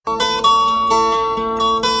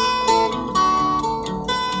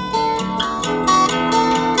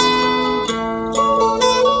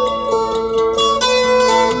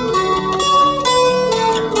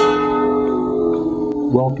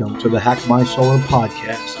welcome to the Hack My Solar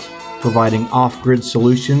podcast, providing off-grid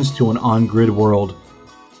solutions to an on-grid world.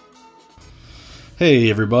 Hey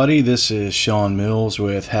everybody, this is Sean Mills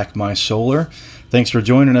with Hack My Solar. Thanks for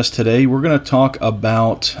joining us today. We're going to talk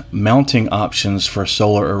about mounting options for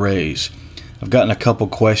solar arrays. I've gotten a couple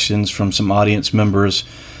questions from some audience members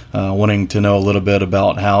wanting to know a little bit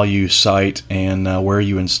about how you site and where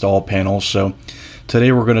you install panels. So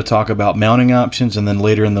today we're going to talk about mounting options, and then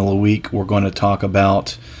later in the week we're going to talk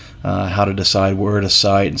about how to decide where to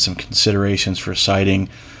site and some considerations for siting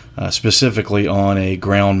specifically on a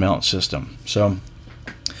ground mount system. So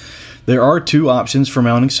there are two options for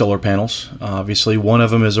mounting solar panels. Obviously, one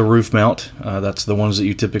of them is a roof mount. That's the ones that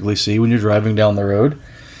you typically see when you're driving down the road.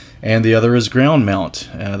 And the other is ground mount.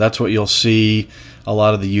 That's what you'll see a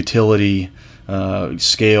lot of the utility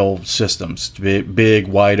scale systems, big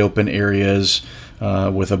wide open areas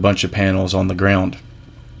with a bunch of panels on the ground.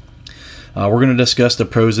 We're going to discuss the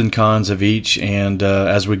pros and cons of each, and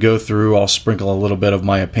as we go through, I'll sprinkle a little bit of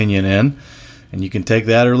my opinion in, and you can take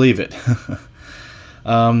that or leave it.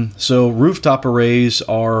 So rooftop arrays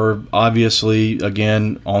are obviously,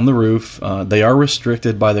 again, on the roof. They are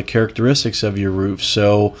restricted by the characteristics of your roof.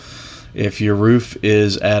 So if your roof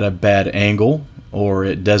is at a bad angle, or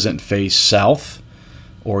it doesn't face south,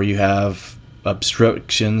 or you have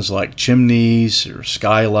obstructions like chimneys or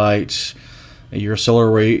skylights, your solar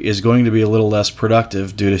array is going to be a little less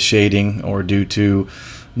productive due to shading or due to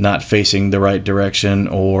not facing the right direction,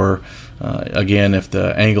 or again, if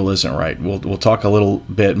the angle isn't right. We'll talk a little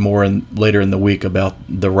bit more later in the week about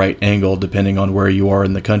the right angle depending on where you are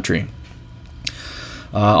in the country.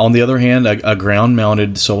 On the other hand, a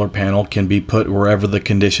ground-mounted solar panel can be put wherever the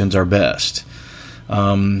conditions are best.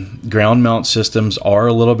 Ground mount systems are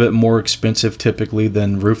a little bit more expensive typically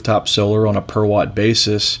than rooftop solar on a per watt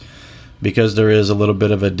basis because there is a little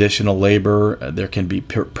bit of additional labor. There can be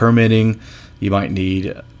permitting. You might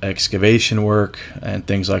need excavation work and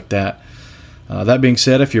things like that. That being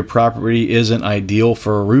said, if your property isn't ideal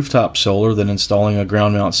for a rooftop solar, then installing a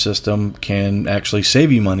ground mount system can actually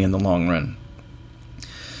save you money in the long run.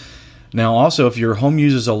 Now also, if your home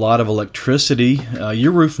uses a lot of electricity,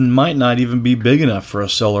 your roof might not even be big enough for a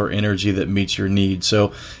solar energy that meets your needs.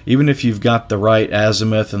 So even if you've got the right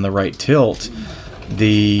azimuth and the right tilt,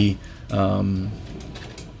 the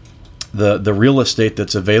real estate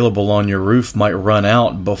that's available on your roof might run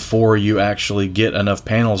out before you actually get enough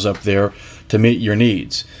panels up there to meet your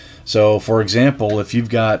needs. So for example, if you've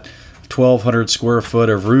got 1,200 square foot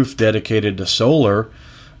of roof dedicated to solar,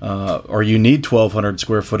 or you need 1,200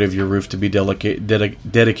 square foot of your roof to be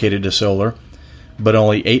dedicated to solar, but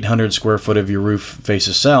only 800 square foot of your roof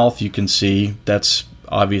faces south, you can see that's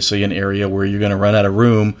obviously an area where you're going to run out of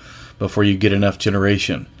room before you get enough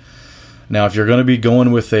generation. Now, if you're going to be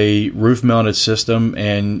going with a roof-mounted system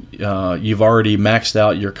and you've already maxed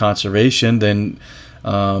out your conservation, then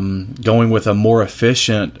going with a more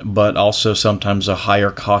efficient but also sometimes a higher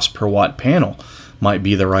cost per watt panel might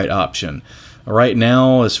be the right option. Right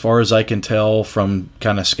now, as far as I can tell from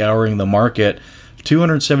kind of scouring the market,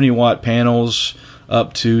 270 watt panels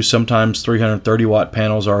up to sometimes 330 watt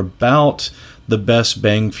panels are about the best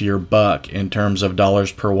bang for your buck in terms of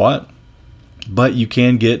dollars per watt. But you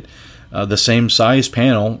can get the same size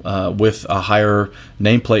panel with a higher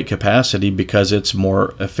nameplate capacity because it's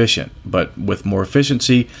more efficient. But with more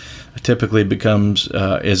efficiency, it typically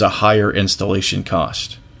is a higher installation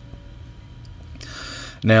cost.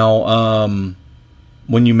 Now,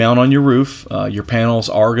 when you mount on your roof, your panels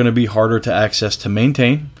are going to be harder to access to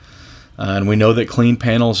maintain. And we know that clean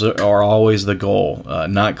panels are always the goal.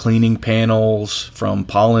 Not cleaning panels from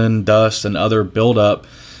pollen, dust, and other buildup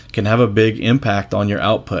can have a big impact on your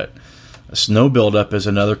output. Snow buildup is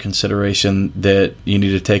another consideration that you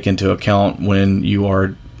need to take into account when you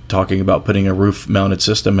are talking about putting a roof-mounted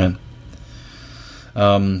system in.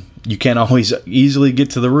 You can't always easily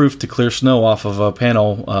get to the roof to clear snow off of a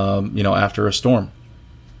panel, after a storm.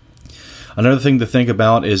 Another thing to think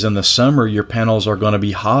about is in the summer, your panels are going to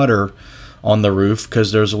be hotter on the roof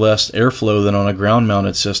because there's less airflow than on a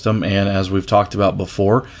ground-mounted system. And as we've talked about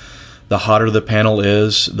before, the hotter the panel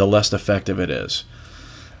is, the less effective it is.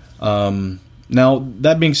 Now,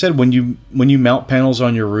 that being said, when you mount panels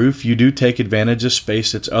on your roof, you do take advantage of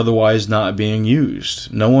space that's otherwise not being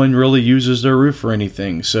used. No one really uses their roof for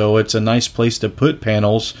anything, so it's a nice place to put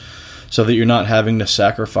panels so that you're not having to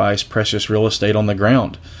sacrifice precious real estate on the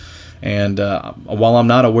ground. And while I'm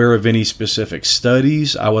not aware of any specific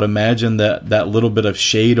studies, I would imagine that little bit of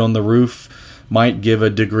shade on the roof might give a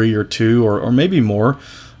degree or two, or maybe more,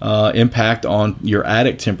 impact on your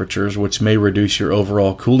attic temperatures, which may reduce your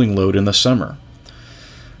overall cooling load in the summer.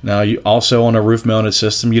 Now, you also on a roof-mounted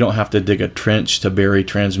system, you don't have to dig a trench to bury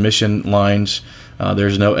transmission lines.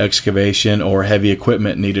 There's no excavation or heavy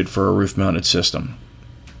equipment needed for a roof-mounted system.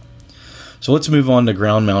 So let's move on to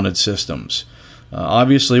ground-mounted systems.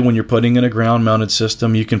 Obviously, when you're putting in a ground-mounted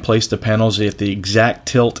system, you can place the panels at the exact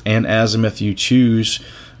tilt and azimuth you choose,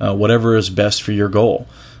 whatever is best for your goal.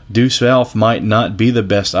 Due south might not be the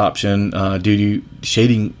best option due to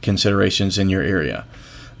shading considerations in your area.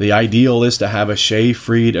 The ideal is to have a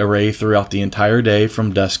shade-freed array throughout the entire day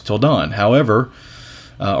from dusk till dawn. However,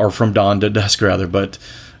 or from dawn to dusk rather, but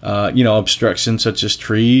obstructions such as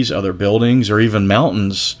trees, other buildings, or even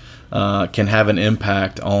mountains can have an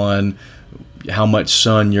impact on how much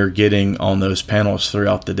sun you're getting on those panels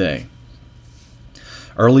throughout the day.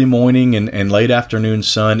 Early morning and late afternoon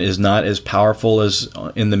sun is not as powerful as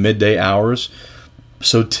in the midday hours.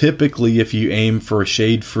 So typically, if you aim for a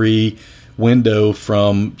shade-free window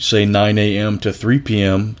from, say, 9 a.m. to 3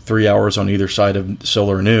 p.m., 3 hours on either side of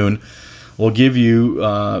solar noon, will give you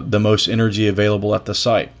the most energy available at the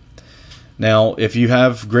site. Now, if you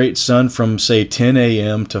have great sun from, say, 10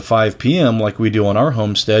 a.m. to 5 p.m., like we do on our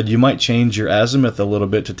homestead, you might change your azimuth a little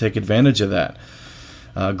bit to take advantage of that.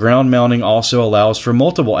 Ground mounting also allows for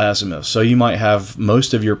multiple azimuths, so you might have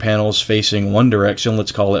most of your panels facing one direction,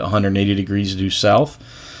 let's call it 180 degrees due south,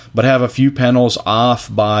 but have a few panels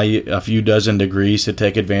off by a few dozen degrees to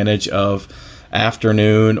take advantage of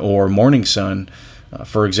afternoon or morning sun.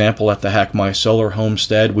 For example, at the Hack My Solar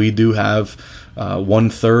homestead, we do have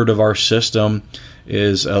 1/3 of our system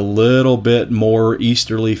is a little bit more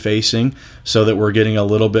easterly facing, so that we're getting a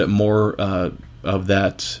little bit more of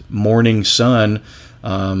that morning sun,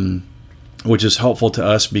 which is helpful to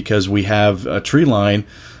us because we have a tree line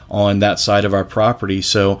on that side of our property.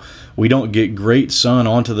 So we don't get great sun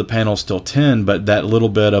onto the panels till 10, but that little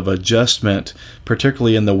bit of adjustment,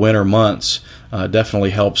 particularly in the winter months, definitely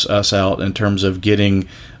helps us out in terms of getting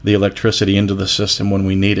the electricity into the system when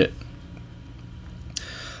we need it.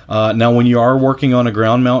 Now, when you are working on a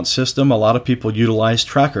ground mount system, a lot of people utilize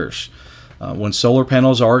trackers. When solar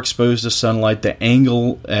panels are exposed to sunlight, the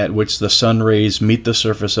angle at which the sun rays meet the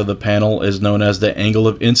surface of the panel is known as the angle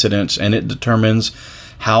of incidence, and it determines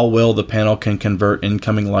how well the panel can convert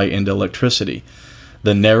incoming light into electricity.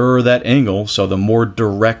 The narrower that angle, so the more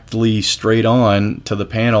directly straight on to the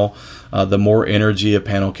panel, the more energy a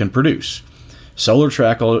panel can produce. Solar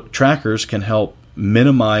trackers can help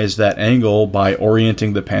minimize that angle by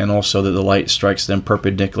orienting the panel so that the light strikes them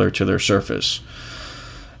perpendicular to their surface.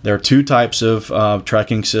 There are two types of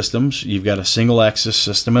tracking systems. You've got a single-axis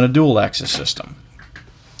system and a dual-axis system.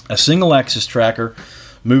 A single-axis tracker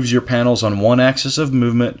moves your panels on one axis of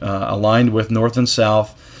movement aligned with north and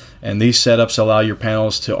south, and these setups allow your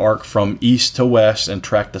panels to arc from east to west and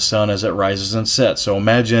track the sun as it rises and sets. So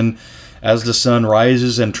imagine as the sun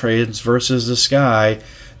rises and transverses the sky,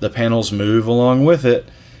 the panels move along with it,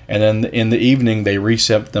 and then in the evening they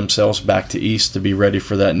reset themselves back to east to be ready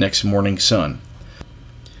for that next morning sun.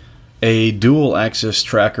 A dual axis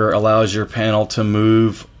tracker allows your panel to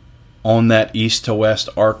move on that east to west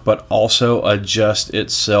arc, but also adjust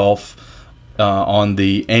itself on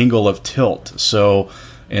the angle of tilt. So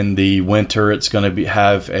in the winter, it's going to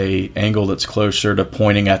have a angle that's closer to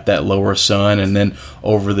pointing at that lower sun, and then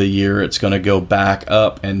over the year, it's going to go back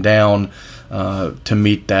up and down to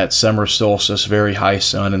meet that summer solstice, very high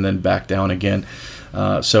sun, and then back down again.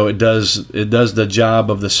 So it does the job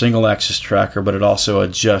of the single axis tracker, but it also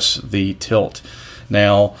adjusts the tilt.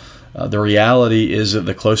 Now, the reality is that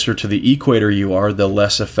the closer to the equator you are, the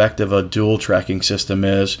less effective a dual tracking system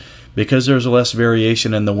is, because there's less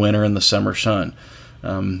variation in the winter and the summer sun.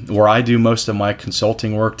 Where I do most of my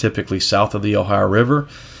consulting work, typically south of the Ohio River,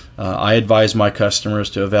 I advise my customers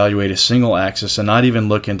to evaluate a single axis and not even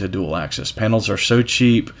look into dual axis. Panels are so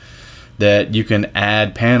cheap that you can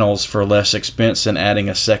add panels for less expense than adding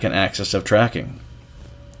a second axis of tracking.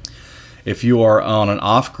 If you are on an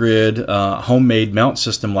off-grid homemade mount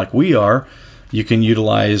system like we are, you can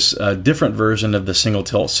utilize a different version of the single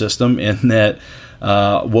tilt system, in that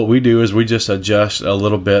what we do is we just adjust a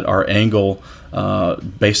little bit our angle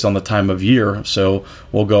based on the time of year. So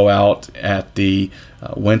we'll go out at the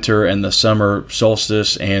winter and the summer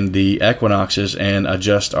solstice and the equinoxes and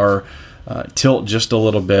adjust our tilt just a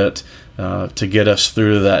little bit to get us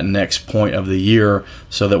through that next point of the year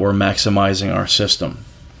so that we're maximizing our system.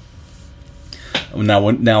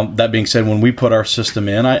 Now that being said, when we put our system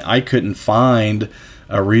in, I couldn't find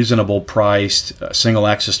a reasonable priced single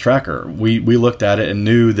axis tracker. We looked at it and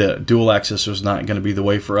knew that dual axis was not going to be the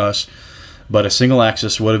way for us, but a single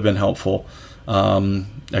axis would have been helpful.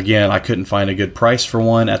 Again, I couldn't find a good price for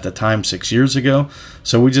one at the time 6 years ago,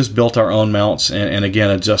 so we just built our own mounts and again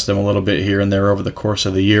adjust them a little bit here and there over the course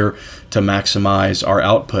of the year to maximize our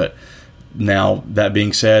output. Now, that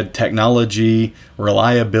being said, technology,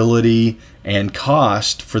 reliability, and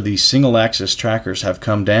cost for these single axis trackers have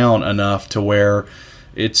come down enough to where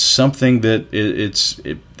it's something that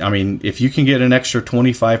if you can get an extra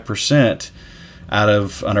 25% out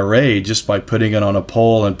of an array just by putting it on a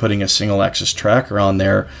pole and putting a single axis tracker on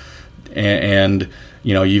there, and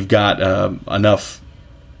you've got enough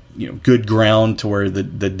good ground to where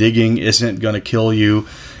the digging isn't going to kill you,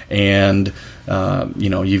 and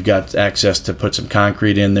you've got access to put some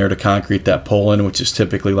concrete in there to concrete that pole in, which is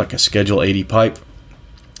typically like a Schedule 80 pipe,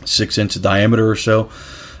 6 inch diameter or so.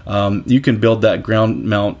 You can build that ground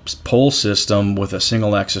mount pole system with a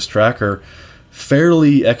single axis tracker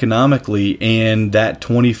fairly economically, and that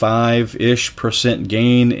 25-ish%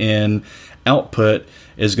 gain in output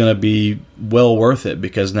is going to be well worth it,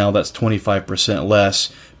 because now that's 25%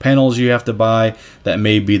 less panels you have to buy. That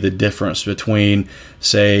may be the difference between,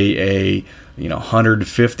 say, a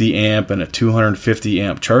 150 amp and a 250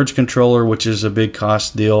 amp charge controller, which is a big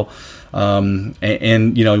cost deal. And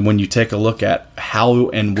when you take a look at how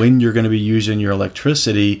and when you're going to be using your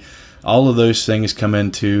electricity, all of those things come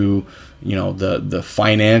into the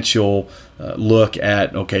financial look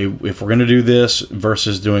at, okay, if we're going to do this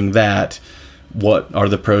versus doing that, what are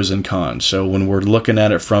the pros and cons? So when we're looking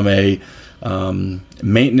at it from a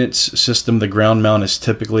maintenance system, the ground mount is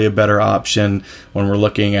typically a better option. When we're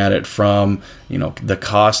looking at it from the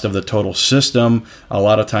cost of the total system, a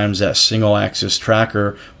lot of times that single axis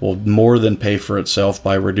tracker will more than pay for itself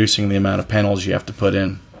by reducing the amount of panels you have to put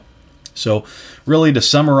in. So really, to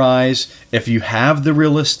summarize, if you have the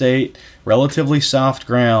real estate, relatively soft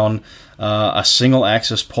ground, a single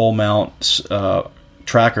axis pole mount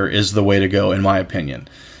tracker is the way to go, in my opinion.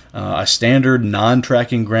 A standard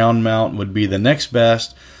non-tracking ground mount would be the next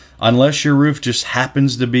best, unless your roof just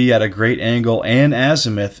happens to be at a great angle and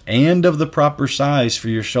azimuth and of the proper size for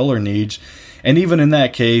your solar needs. And even in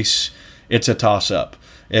that case, it's a toss-up.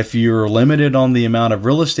 If you're limited on the amount of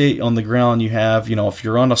real estate on the ground you have, if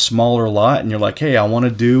you're on a smaller lot and you're like, hey, I want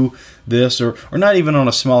to do this, or not even on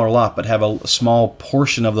a smaller lot, but have a small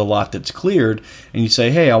portion of the lot that's cleared, and you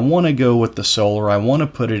say, hey, I want to go with the solar, I want to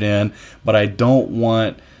put it in, but I don't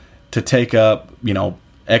want to take up,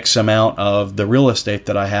 X amount of the real estate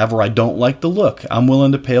that I have, or I don't like the look. I'm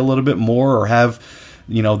willing to pay a little bit more or have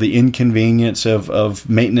the inconvenience of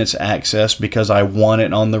maintenance access because I want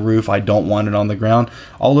it on the roof, I don't want it on the ground.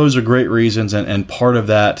 All those are great reasons and part of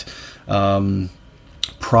that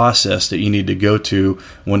process that you need to go to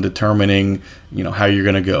when determining how you're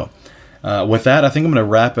going to go. With that, I think I'm going to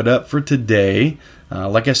wrap it up for today.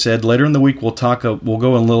 Like I said, later in the week we'll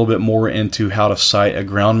go a little bit more into how to site a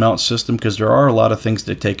ground mount system, because there are a lot of things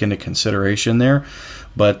to take into consideration there.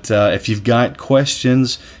 But if you've got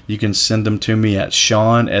questions, you can send them to me at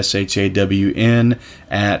Shawn, SHAWN,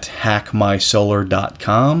 at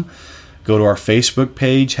hackmysolar.com. Go to our Facebook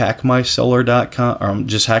page, hackmysolar.com, or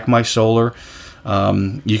just Hack My Solar.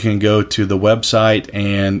 You can go to the website,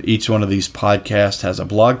 and each one of these podcasts has a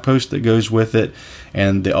blog post that goes with it,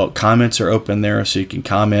 and the comments are open there, so you can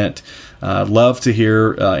comment. Love to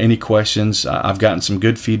hear any questions. I've gotten some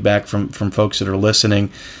good feedback from folks that are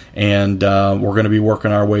listening, and we're going to be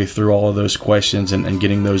working our way through all of those questions and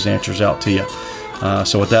getting those answers out to you.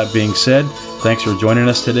 So with that being said, thanks for joining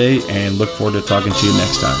us today, and look forward to talking to you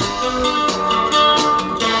next time.